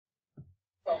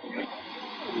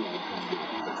A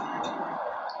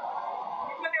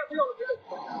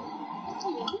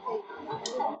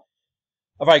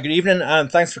very good evening, and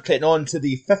thanks for clicking on to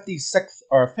the 56th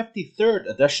or 53rd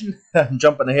edition. I'm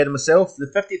jumping ahead of myself.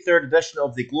 The 53rd edition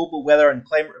of the Global Weather and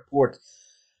Climate Report.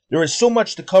 There is so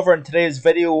much to cover in today's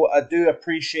video. I do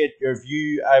appreciate your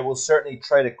view. I will certainly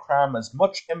try to cram as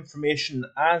much information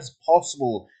as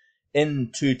possible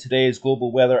into today's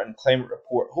Global Weather and Climate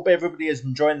Report. Hope everybody is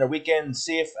enjoying their weekend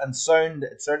safe and sound.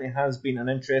 It certainly has been an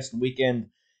interesting weekend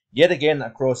yet again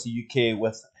across the UK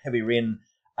with heavy rain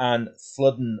and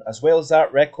flooding, as well as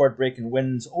that record-breaking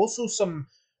winds. Also some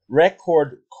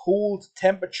record cold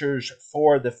temperatures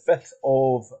for the 5th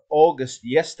of August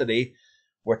yesterday,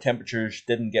 where temperatures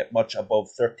didn't get much above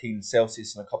 13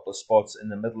 Celsius in a couple of spots in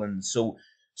the Midlands. So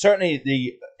certainly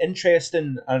the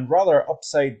interesting and rather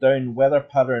upside-down weather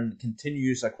pattern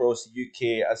continues across the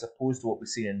UK as opposed to what we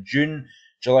see in June.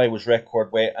 July was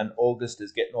record wet and August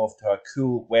is getting off to a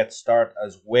cool, wet start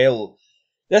as well.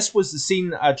 This was the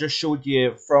scene I just showed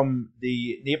you from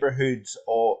the neighbourhoods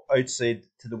outside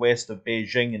to the west of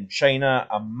Beijing in China.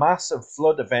 A massive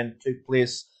flood event took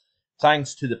place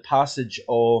thanks to the passage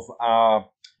of a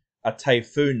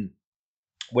typhoon,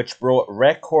 which brought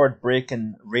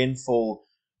record-breaking rainfall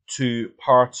to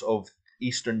parts of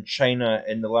eastern China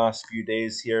in the last few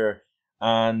days here.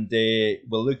 And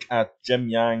we'll look at Jim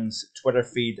Yang's Twitter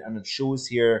feed, and it shows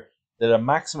here that a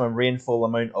maximum rainfall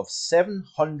amount of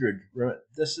 700,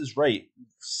 this is right,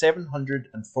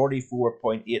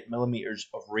 744.8 millimeters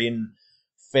of rain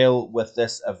fell with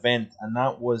this event, and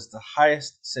that was the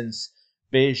highest since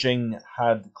Beijing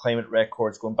had climate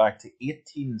records going back to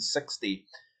 1860.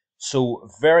 So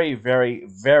very, very,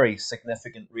 very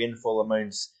significant rainfall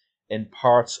amounts in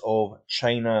parts of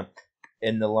China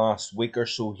in the last week or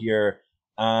so here.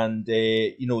 And,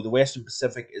 you know, the Western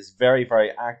Pacific is very,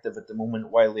 very active at the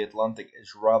moment, while the Atlantic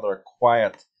is rather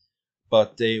quiet.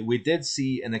 But we did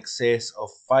see in excess of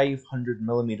 500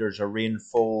 millimeters of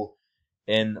rainfall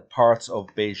in parts of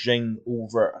Beijing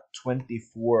over a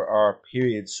 24-hour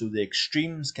period. So the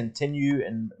extremes continue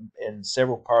in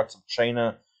several parts of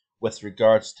China with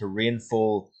regards to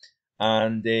rainfall.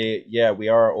 And, yeah, we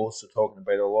are also talking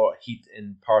about a lot of heat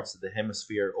in parts of the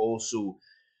hemisphere also.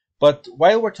 But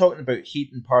while we're talking about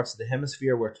heat in parts of the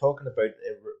hemisphere, we're talking about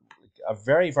a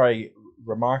very, very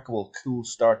remarkable cool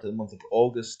start to the month of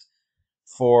August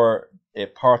for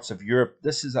parts of Europe.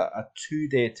 This is a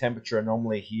 2-day temperature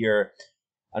anomaly here,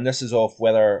 and this is off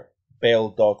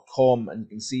weatherbell.com, and you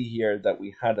can see here that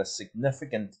we had a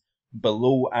significant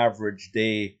below average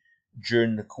day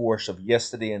during the course of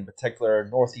yesterday. In particular,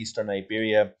 northeastern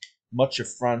Iberia, much of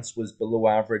France was below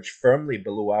average, firmly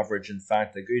below average, in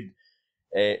fact, a good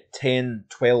 10,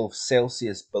 12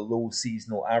 Celsius below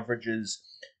seasonal averages,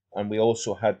 and we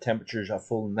also had temperatures a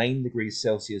full 9 degrees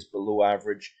Celsius below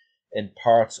average in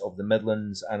parts of the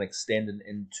Midlands and extending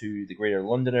into the Greater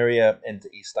London area, into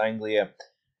East Anglia.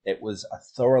 It was a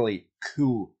thoroughly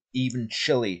cool, even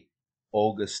chilly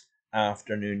August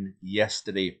afternoon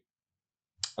yesterday.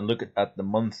 And look at the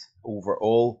month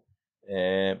overall.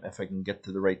 If I can get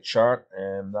to the right chart,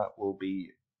 that will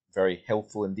be very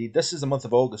helpful indeed. This is the month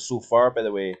of August so far, by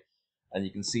the way, and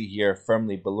you can see here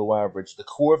firmly below average. The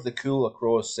core of the cool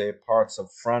across parts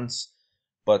of France,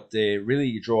 but really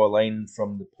you draw a line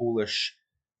from the Polish,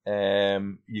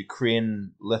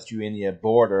 Ukraine, Lithuania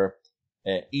border.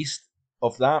 East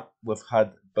of that, we've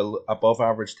had above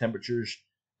average temperatures.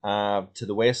 To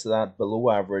the west of that, below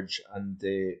average, and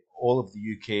all of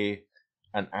the UK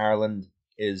and Ireland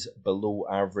is below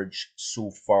average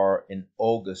so far in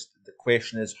August. The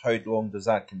question is, how long does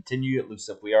that continue? It looks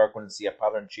like we are going to see a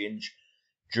pattern change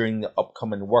during the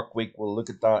upcoming work week. We'll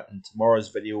look at that in tomorrow's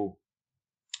video.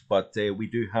 But we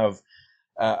do have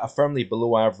a firmly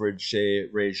below average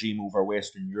regime over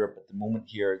Western Europe at the moment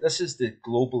here. This is the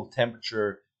global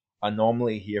temperature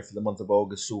anomaly here for the month of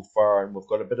August so far, and we've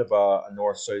got a bit of a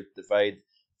north-south divide.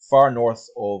 Far north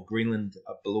of Greenland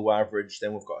below average,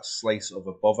 then we've got a slice of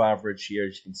above average here,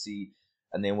 as you can see,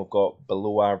 and then we've got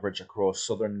below average across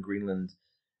southern Greenland.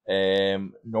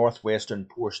 Northwestern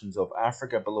portions of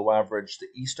Africa below average.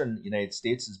 The eastern United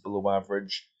States is below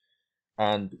average,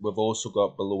 and we've also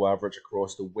got below average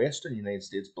across the western United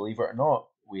States. Believe it or not,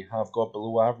 we have got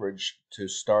below average to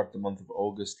start the month of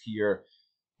August here.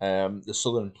 The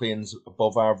southern plains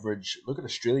above average. Look at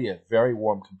Australia, very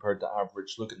warm compared to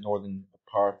average. Look at northern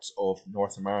parts of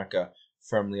North America,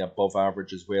 firmly above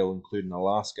average as well, including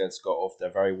Alaska. It's got off to a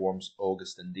very warm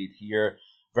August indeed here.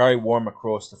 Very warm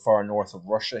across the far north of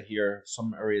Russia here.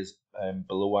 Some areas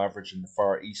below average in the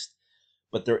far east.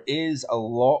 but there is a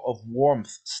lot of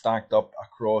warmth stacked up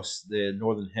across the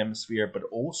northern hemisphere, but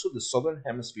also the southern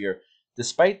hemisphere.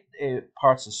 Despite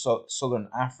parts of southern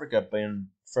Africa being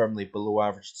firmly below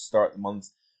average to start the month,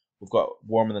 we've got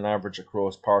warmer than average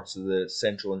across parts of the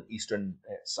central and eastern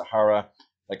Sahara.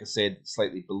 Like I said,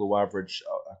 slightly below average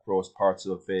across parts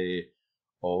of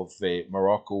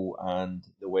Morocco and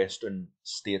the western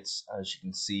states, as you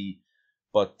can see.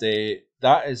 But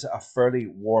that is a fairly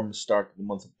warm start to the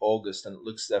month of August, and it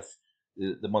looks as if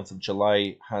the month of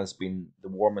July has been the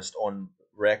warmest on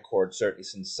record, certainly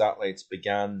since satellites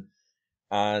began.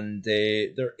 And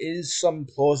there is some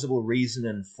plausible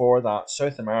reasoning for that.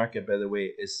 South America, by the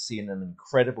way, is seeing an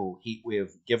incredible heat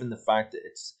wave, given the fact that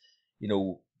it's,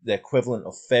 the equivalent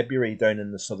of February down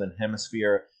in the southern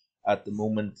hemisphere at the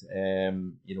moment,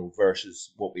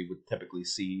 versus what we would typically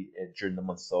see during the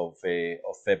month of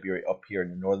February up here in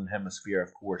the northern hemisphere,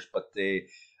 of course. But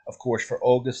of course, for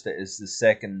August, it is the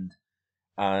second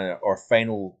or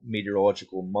final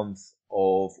meteorological month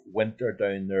of winter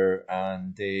down there,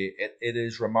 and it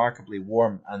is remarkably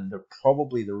warm. And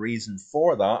probably the reason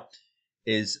for that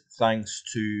is thanks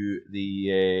to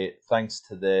the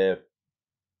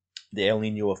El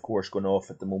Nino, of course, going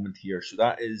off at the moment here. So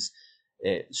that is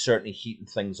certainly heating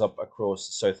things up across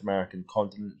the South American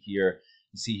continent here.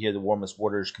 You see here the warmest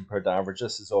waters compared to average.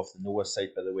 This is off the NOAA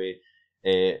site, by the way.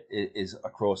 Is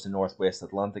across the northwest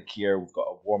Atlantic here. We've got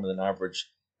a warmer than average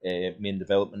main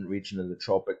development region of the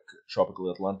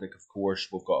tropical Atlantic, of course.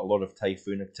 We've got a lot of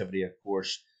typhoon activity, of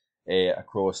course,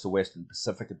 across the western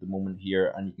Pacific at the moment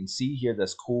here. And you can see here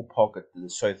this cold pocket to the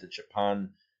south of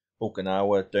Japan,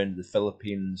 Okinawa, down to the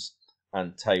Philippines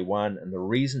and Taiwan. And the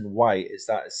reason why is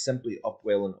that it's simply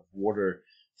upwelling of water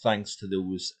thanks to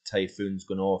those typhoons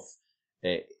going off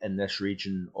in this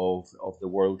region of the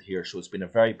world here. So it's been a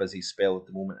very busy spell at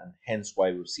the moment, and hence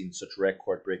why we've seen such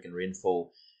record-breaking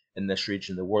rainfall in this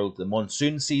region of the world. The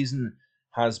monsoon season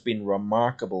has been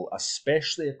remarkable,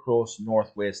 especially across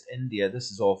northwest India. This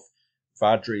is off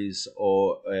Vadris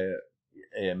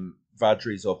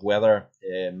of Weather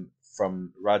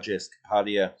from Rajesh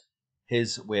Kapadia,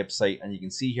 his website, and you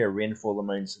can see here rainfall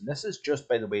amounts. And this is just,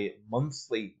 by the way,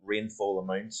 monthly rainfall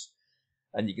amounts.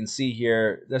 And you can see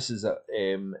here, this is a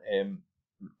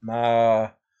Masinaram.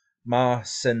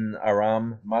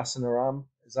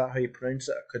 Is that how you pronounce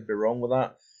it? I could be wrong with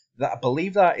that. I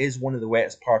believe that is one of the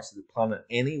wettest parts of the planet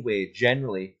anyway,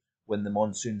 generally, when the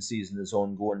monsoon season is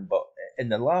ongoing. But in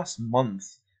the last month,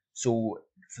 so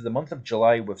for the month of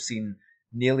July, we've seen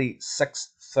nearly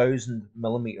 6,000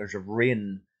 millimeters of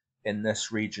rain in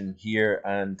this region here.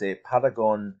 And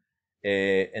Padagon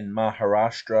in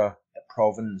Maharashtra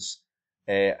province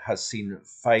has seen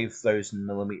 5,000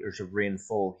 millimeters of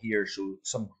rainfall here. So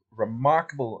some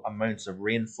remarkable amounts of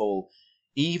rainfall,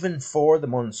 even for the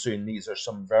monsoon. These are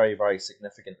some very, very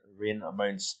significant rain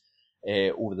amounts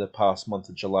over the past month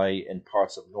of July in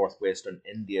parts of northwestern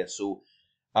India. So,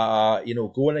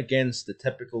 going against the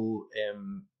typical,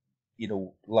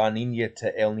 La Nina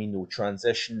to El Nino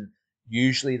transition,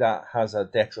 usually that has a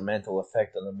detrimental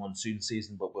effect on the monsoon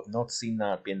season, but we've not seen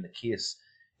that being the case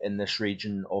in this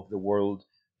region of the world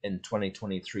in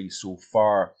 2023 so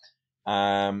far.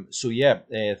 Thanks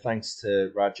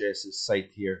to Rajesh's site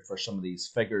here for some of these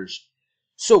figures.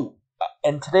 So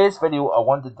in today's video, I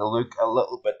wanted to look a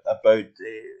little bit about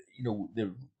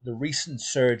the recent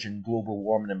surge in global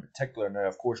warming in particular. Now,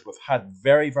 of course, we've had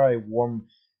very, very warm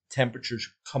temperatures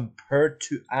compared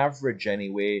to average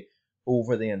anyway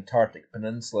over the Antarctic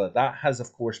Peninsula. That has,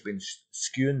 of course, been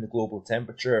skewing the global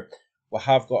temperature. We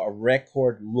have got a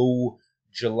record low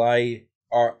July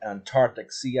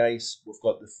Antarctic sea ice. We've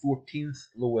got the 14th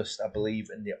lowest, I believe,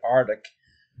 in the Arctic.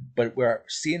 But we're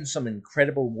seeing some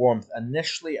incredible warmth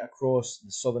initially across the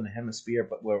southern hemisphere,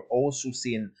 but we're also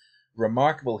seeing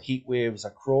remarkable heat waves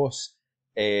across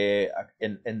in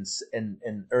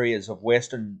areas of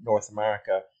western North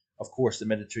America, of course, the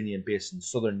Mediterranean basin,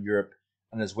 southern Europe,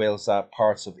 and as well as that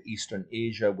parts of Eastern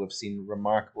Asia. We've seen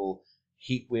remarkable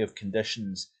heat wave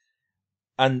conditions.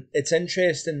 And it's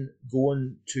interesting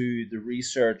going to the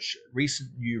research.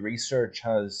 Recent new research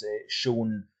has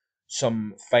shown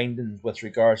some findings with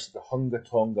regards to the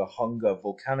Tonga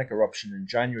volcanic eruption in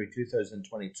January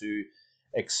 2022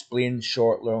 explains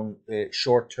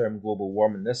short-term global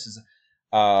warming. This is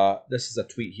a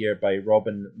tweet here by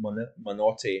Robin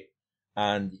Manotti,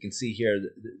 and you can see here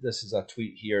this is a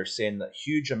tweet here saying that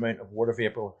huge amount of water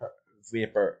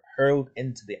vapor hurled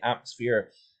into the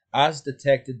atmosphere as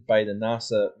detected by the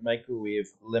NASA microwave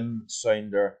limb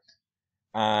sounder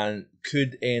and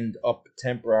could end up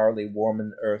temporarily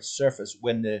warming Earth's surface.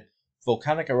 When the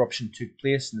volcanic eruption took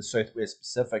place in the Southwest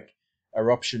Pacific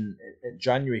eruption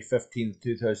January 15th,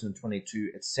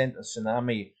 2022, it sent a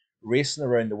tsunami racing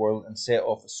around the world and set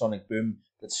off a sonic boom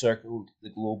that circled the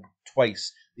globe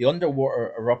twice. The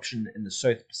underwater eruption in the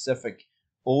South Pacific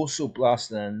also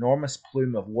blasted an enormous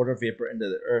plume of water vapor into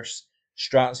the Earth's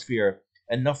stratosphere,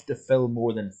 enough to fill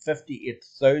more than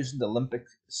 58,000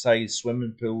 Olympic-sized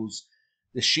swimming pools.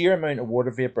 The sheer amount of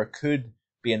water vapor could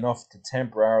be enough to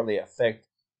temporarily affect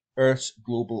Earth's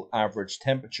global average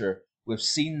temperature. We've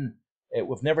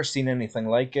never seen anything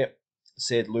like it,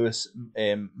 said Louis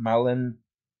Milan,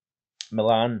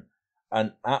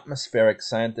 an atmospheric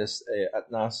scientist at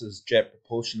NASA's Jet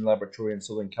Propulsion Laboratory in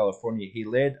Southern California. He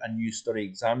led a new study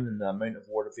examining the amount of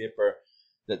water vapor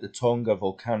that the Tonga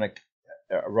volcanic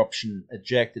eruption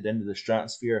ejected into the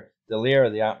stratosphere. The layer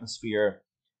of the atmosphere,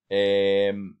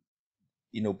 between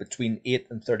 8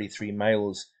 and 33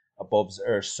 miles above the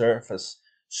Earth's surface.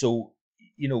 So,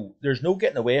 there's no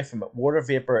getting away from it. Water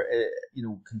vapor,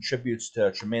 contributes to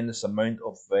a tremendous amount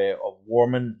of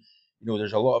warming.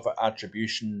 There's a lot of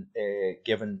attribution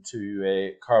given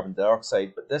to carbon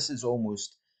dioxide, but this is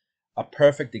almost a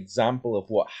perfect example of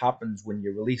what happens when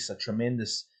you release a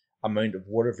tremendous amount of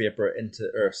water vapor into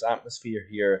Earth's atmosphere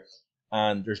here.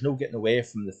 And there's no getting away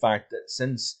from the fact that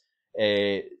since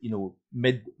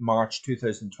mid-March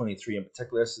 2023 in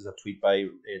particular, this is a tweet by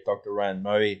Dr. Ryan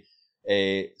Maui,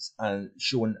 and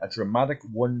showing a dramatic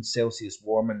 1 Celsius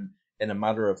warming in a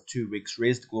matter of 2 weeks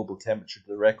raised the global temperature to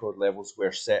the record levels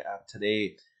we're set at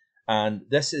today. And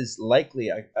this is likely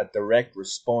a direct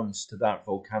response to that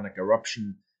volcanic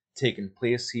eruption taking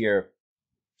place here,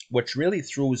 which really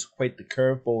throws quite the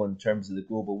curveball in terms of the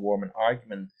global warming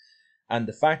argument. And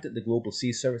the fact that the global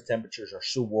sea surface temperatures are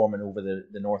so warming over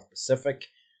the North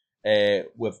Pacific,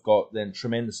 we've got then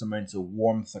tremendous amounts of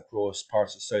warmth across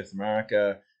parts of South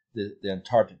America, the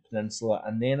Antarctic Peninsula,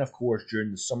 and then of course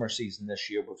during the summer season this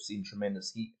year we've seen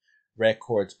tremendous heat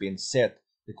records being set.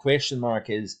 The question mark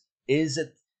is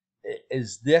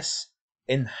this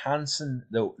enhancing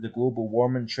the global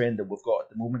warming trend that we've got at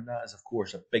the moment? That is of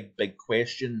course a big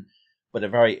question, but a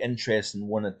very interesting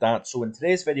one at that. So in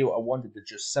today's video I wanted to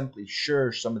just simply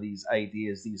share some of these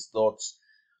ideas, these thoughts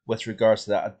with regards to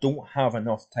that. I don't have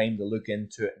enough time to look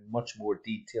into it in much more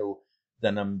detail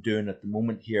than I'm doing at the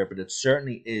moment here, but it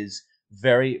certainly is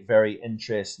very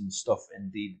interesting stuff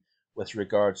indeed with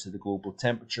regards to the global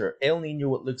temperature. El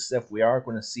Nino, it looks as if we are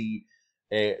going to see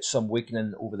some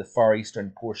weakening over the far eastern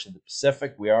portion of the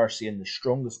Pacific. We are seeing the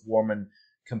strongest warming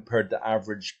compared to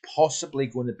average, possibly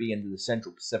going to be into the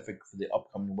Central Pacific for the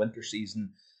upcoming winter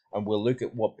season, and we'll look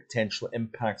at what potential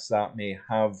impacts that may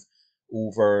have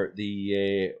over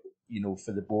the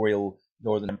for the boreal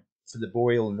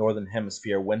northern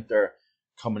hemisphere winter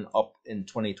coming up in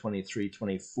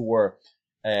 2023-24.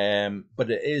 But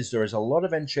there is a lot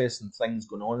of interesting things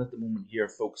going on at the moment here,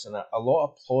 folks, and a lot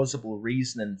of plausible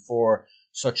reasoning for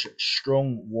such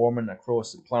strong warming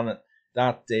across the planet.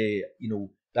 That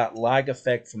that lag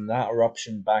effect from that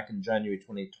eruption back in January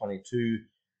 2022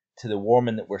 to the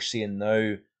warming that we're seeing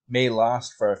now may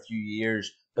last for a few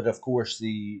years, but of course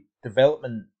the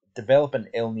developing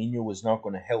El Nino is not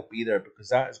going to help either, because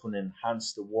that is going to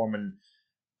enhance the warming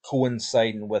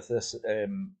coinciding with this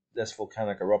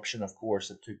volcanic eruption, of course,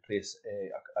 that took place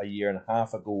a year and a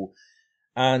half ago.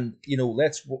 And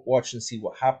let's watch and see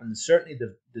what happens. Certainly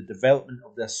the development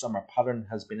of this summer pattern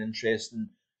has been interesting.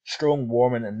 Strong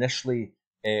warming initially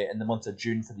in the month of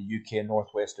June for the UK and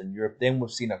northwestern Europe. Then we've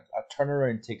seen a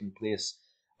turnaround taking place,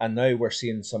 and now we're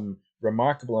seeing some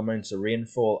remarkable amounts of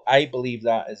rainfall. I believe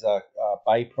that is a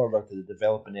byproduct of the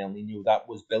developing El Nino that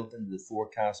was built into the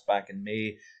forecast back in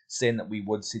May, saying that we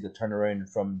would see the turnaround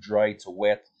from dry to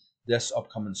wet this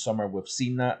upcoming summer. We've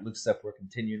seen that. Looks like we're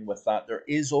continuing with that. There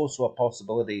is also a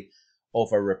possibility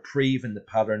of a reprieve in the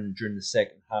pattern during the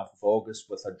second half of August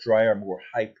with a drier, more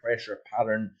high pressure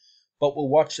pattern. But we'll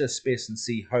watch this space and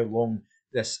see how long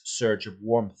this surge of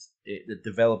warmth that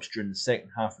develops during the second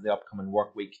half of the upcoming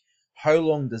work week, how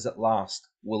long does it last?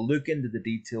 We'll look into the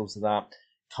details of that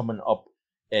coming up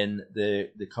in the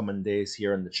coming days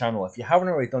here on the channel. If you haven't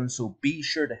already done so, be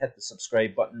sure to hit the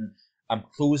subscribe button. I'm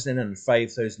closing in on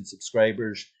 5,000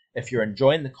 subscribers. If you're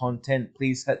enjoying the content,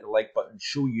 please hit the like button.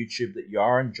 Show YouTube that you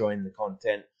are enjoying the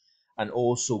content, and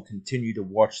also continue to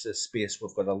watch this space.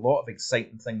 We've got a lot of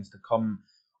exciting things to come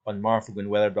on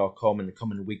marvelgoonweather.com in the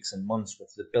coming weeks and months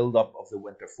with the build-up of the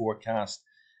winter forecast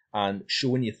and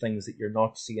showing you things that you're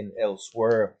not seeing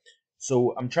elsewhere.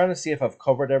 So I'm trying to see if I've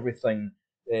covered everything.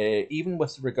 Even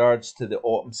with regards to the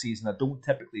autumn season, I don't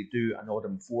typically do an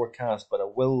autumn forecast, but I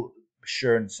will be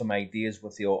sharing some ideas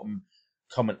with the autumn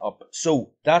coming up.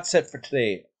 So that's it for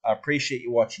today. I appreciate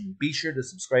you watching. Be sure to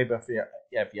subscribe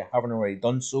if you haven't already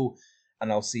done so,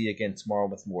 and I'll see you again tomorrow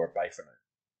with more. Bye for now.